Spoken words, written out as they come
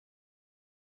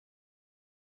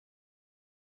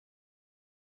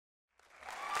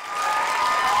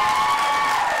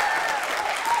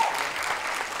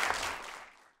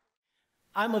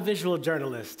I'm a visual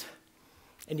journalist,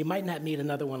 and you might not meet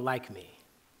another one like me.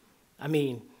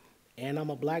 And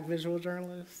I'm a black visual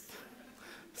journalist.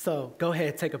 So go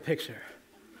ahead, take a picture.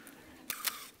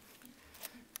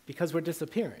 Because we're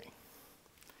disappearing.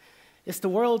 It's the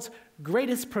world's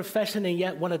greatest profession and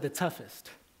yet one of the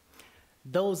toughest.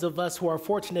 Those of us who are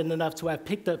fortunate enough to have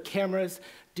picked up cameras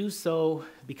do so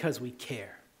because we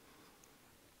care.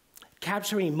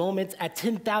 Capturing moments at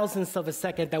 10,000ths of a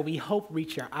second that we hope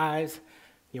reach your eyes,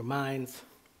 your minds,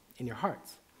 and your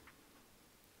hearts.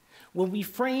 When we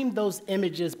frame those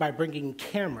images by bringing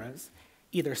cameras,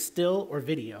 either still or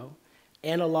video,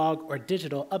 analog or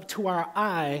digital, up to our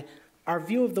eye, our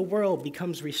view of the world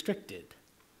becomes restricted,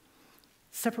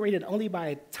 separated only by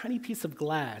a tiny piece of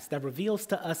glass that reveals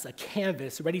to us a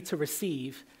canvas ready to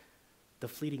receive the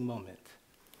fleeting moment.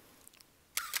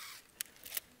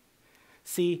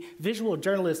 See, visual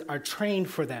journalists are trained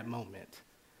for that moment.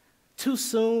 Too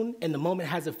soon, and the moment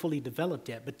hasn't fully developed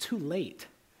yet, but too late,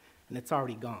 and it's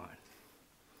already gone.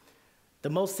 The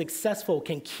most successful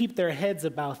can keep their heads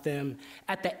about them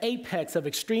at the apex of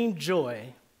extreme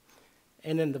joy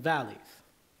and in the valleys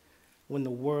when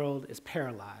the world is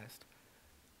paralyzed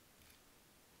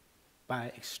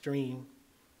by extreme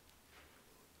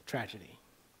tragedy.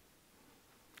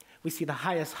 We see the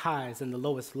highest highs and the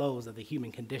lowest lows of the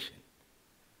human condition.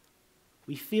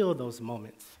 We feel those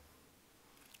moments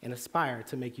and aspire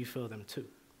to make you feel them too.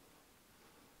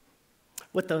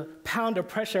 With the pound of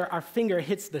pressure, our finger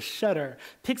hits the shutter.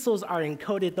 Pixels are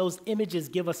encoded. Those images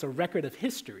give us a record of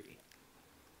history,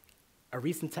 a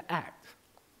reason to act.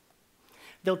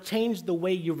 They'll change the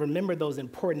way you remember those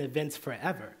important events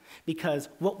forever, because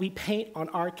what we paint on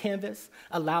our canvas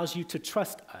allows you to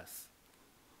trust us,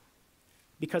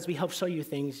 because we help show you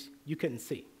things you couldn't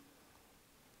see.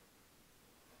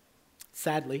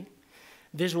 Sadly,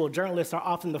 visual journalists are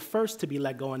often the first to be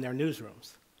let go in their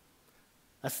newsrooms.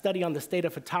 A study on the state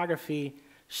of photography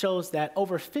shows that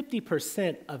over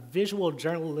 50% of visual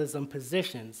journalism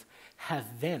positions have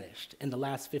vanished in the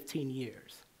last 15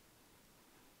 years.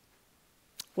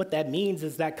 What that means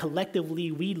is that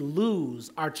collectively we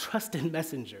lose our trusted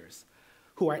messengers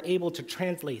who are able to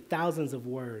translate thousands of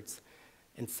words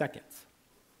in seconds.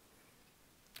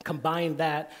 Combine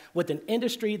that with an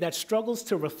industry that struggles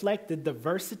to reflect the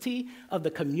diversity of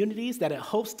the communities that it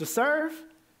hopes to serve.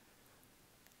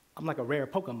 I'm like a rare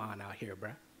Pokemon out here,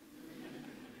 bruh.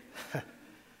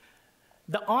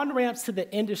 The on-ramps to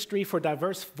the industry for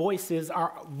diverse voices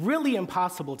are really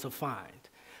impossible to find.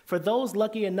 For those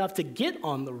lucky enough to get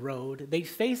on the road, they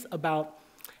face about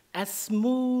as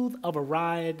smooth of a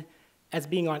ride as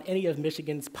being on any of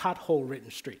Michigan's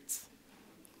pothole-ridden streets.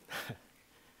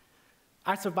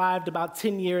 I survived about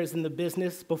 10 years in the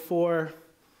business before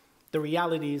the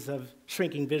realities of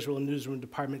shrinking visual newsroom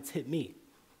departments hit me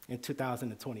in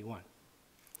 2021.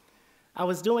 I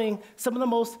was doing some of the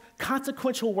most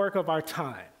consequential work of our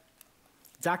time,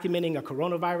 documenting a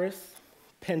coronavirus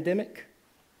pandemic,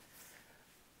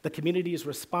 the community's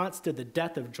response to the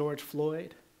death of George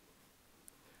Floyd,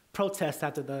 protests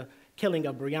after the killing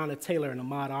of Breonna Taylor and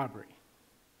Ahmaud Arbery,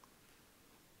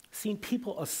 seen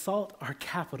people assault our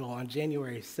Capitol on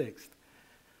January 6th,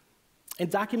 and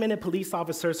documented police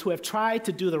officers who have tried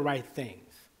to do the right things,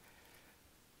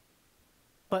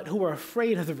 but who are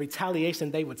afraid of the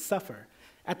retaliation they would suffer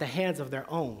at the hands of their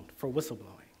own for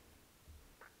whistleblowing.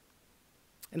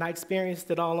 And I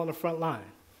experienced it all on the front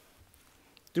line,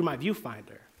 through my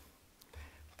viewfinder,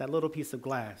 that little piece of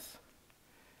glass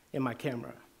in my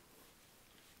camera.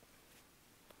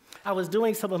 I was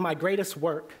doing some of my greatest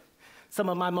work, some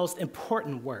of my most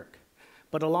important work,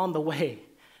 but along the way,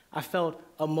 I felt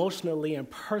emotionally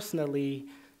and personally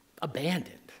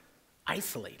abandoned,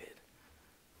 isolated.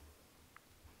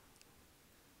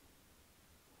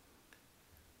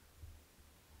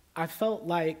 I felt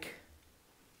like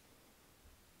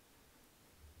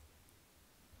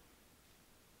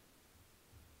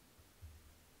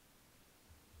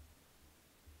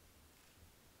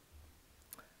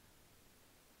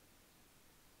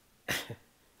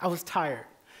I was tired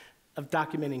of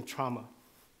documenting trauma.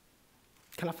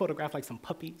 Can I photograph like some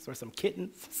puppies or some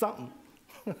kittens, something?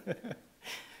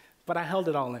 But I held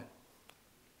it all in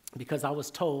because I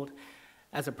was told,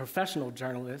 as a professional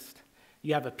journalist,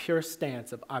 you have a pure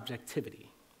stance of objectivity,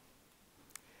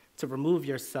 to remove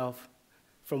yourself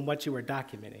from what you were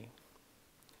documenting,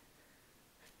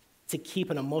 to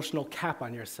keep an emotional cap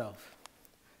on yourself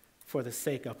for the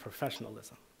sake of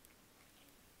professionalism.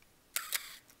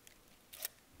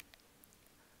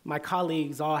 My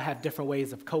colleagues all have different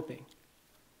ways of coping.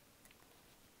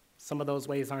 Some of those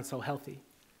ways aren't so healthy.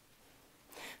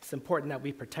 It's important that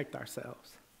we protect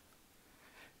ourselves,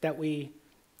 that we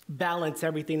balance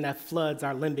everything that floods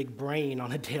our limbic brain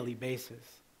on a daily basis.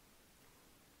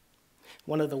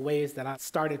 One of the ways that I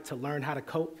started to learn how to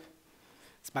cope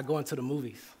is by going to the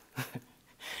movies.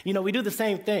 You know, we do the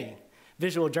same thing.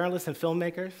 Visual journalists and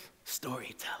filmmakers,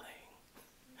 storytelling.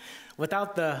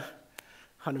 Without the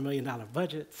 $100 million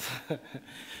budgets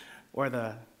or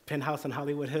the penthouse in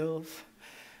Hollywood Hills,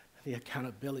 the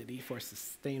accountability for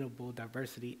sustainable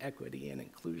diversity, equity, and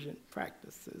inclusion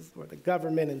practices, or the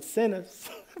government incentives.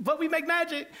 But we make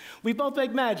magic. We both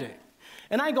make magic.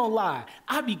 And I ain't gonna lie,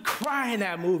 I be crying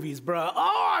at movies, bro.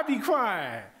 Oh, I be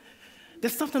crying.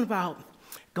 There's something about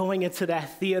going into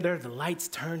that theater, the lights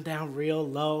turn down real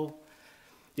low.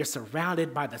 You're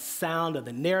surrounded by the sound of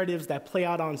the narratives that play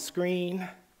out on screen.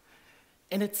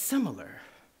 And it's similar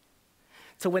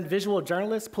to when visual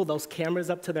journalists pull those cameras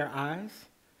up to their eyes.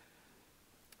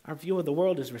 Our view of the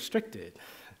world is restricted.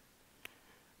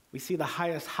 We see the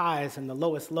highest highs and the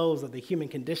lowest lows of the human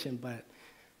condition, but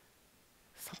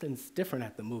something's different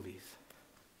at the movies.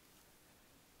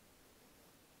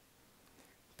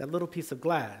 That little piece of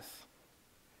glass,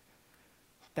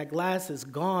 that glass is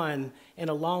gone, and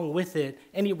along with it,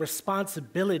 any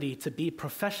responsibility to be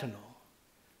professional.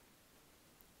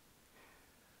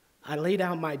 I lay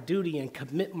down my duty and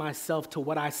commit myself to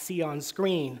what I see on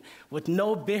screen with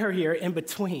no barrier in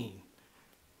between.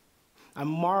 I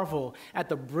marvel at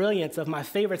the brilliance of my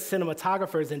favorite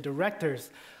cinematographers and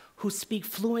directors who speak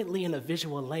fluently in a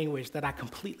visual language that I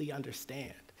completely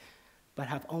understand, but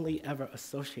have only ever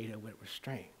associated with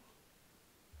restraint.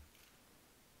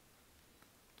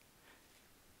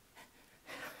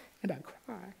 And I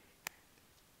cry.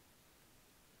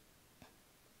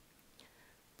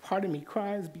 Part of me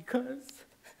cries because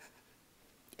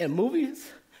in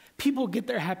movies, people get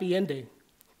their happy ending.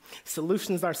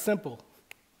 Solutions are simple.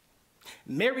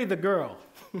 Marry the girl.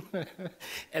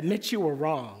 Admit you were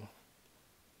wrong.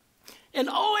 And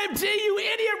OMG, you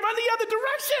idiot, run the other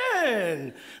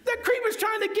direction. That creep is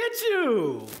trying to get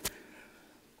you.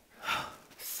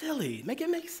 Silly, make it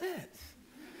make sense.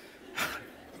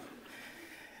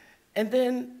 And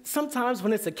then sometimes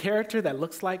when it's a character that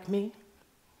looks like me,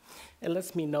 it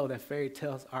lets me know that fairy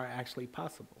tales are actually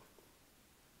possible.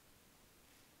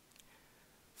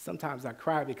 Sometimes I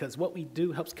cry because what we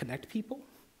do helps connect people.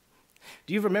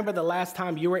 Do you remember the last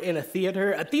time you were in a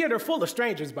theater full of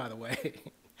strangers, by the way,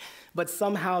 but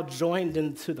somehow joined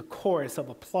into the chorus of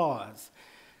applause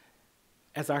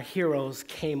as our heroes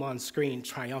came on screen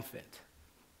triumphant?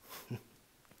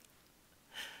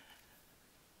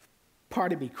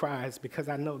 Part of me cries because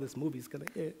I know this movie's gonna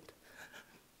end.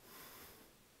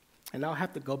 And I'll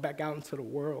have to go back out into the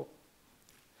world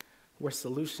where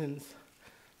solutions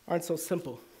aren't so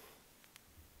simple.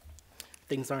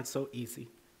 Things aren't so easy.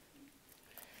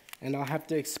 And I'll have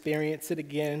to experience it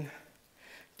again,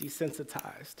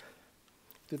 desensitized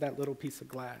through that little piece of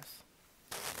glass.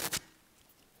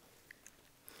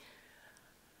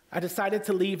 I decided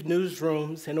to leave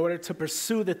newsrooms in order to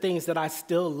pursue the things that I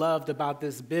still loved about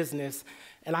this business,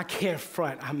 and I can't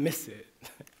front, I miss it.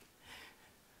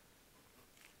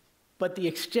 But the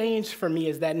exchange for me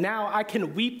is that now I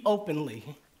can weep openly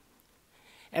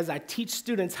as I teach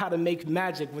students how to make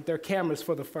magic with their cameras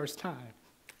for the first time.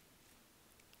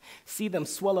 See them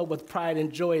swell up with pride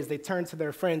and joy as they turn to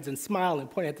their friends and smile and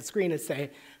point at the screen and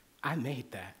say, I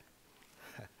made that.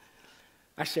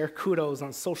 I share kudos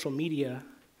on social media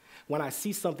when I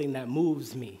see something that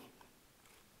moves me,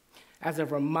 as a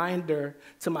reminder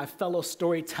to my fellow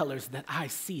storytellers that I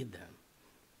see them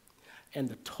and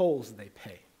the tolls they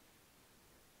pay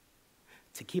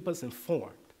to keep us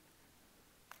informed,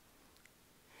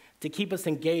 to keep us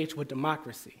engaged with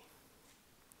democracy,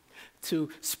 to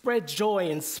spread joy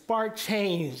and spark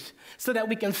change so that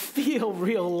we can feel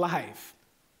real life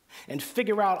and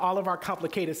figure out all of our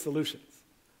complicated solutions.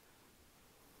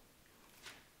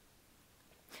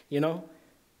 You know,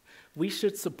 we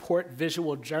should support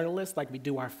visual journalists like we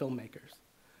do our filmmakers.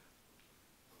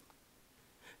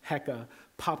 Heck,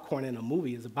 popcorn in a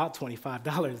movie is about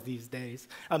 $25 these days.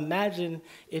 Imagine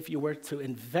if you were to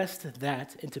invest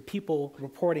that into people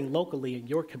reporting locally in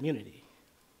your community.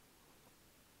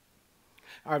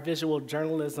 Our visual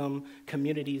journalism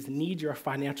communities need your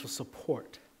financial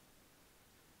support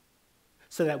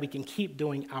so that we can keep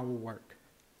doing our work,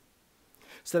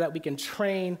 so that we can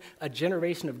train a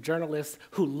generation of journalists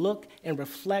who look and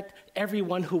reflect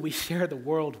everyone who we share the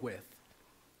world with,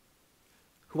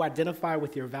 who identify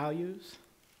with your values,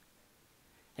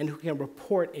 and who can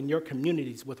report in your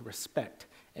communities with respect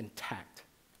and tact.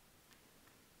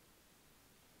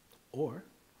 Or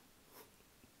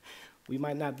we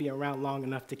might not be around long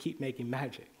enough to keep making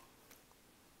magic.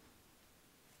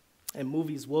 And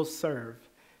movies will serve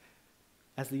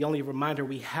as the only reminder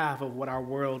we have of what our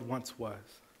world once was.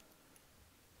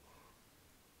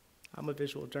 I'm a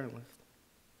visual journalist.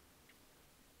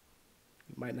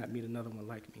 You might not meet another one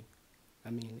like me.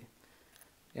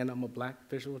 And I'm a Black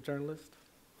visual journalist.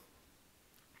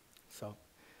 So,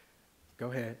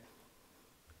 go ahead,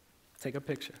 take a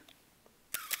picture.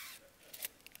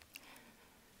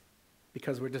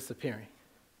 Because we're disappearing.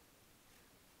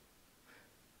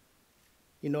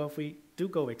 You know, if we do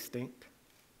go extinct,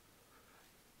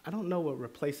 I don't know what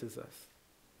replaces us.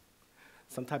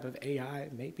 Some type of AI,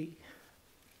 maybe.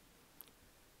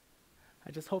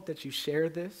 I just hope that you share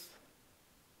this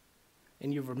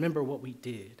and you remember what we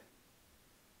did,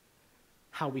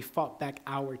 how we fought back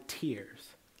our tears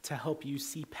to help you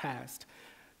see past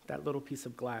that little piece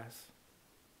of glass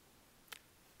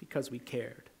because we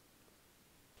cared.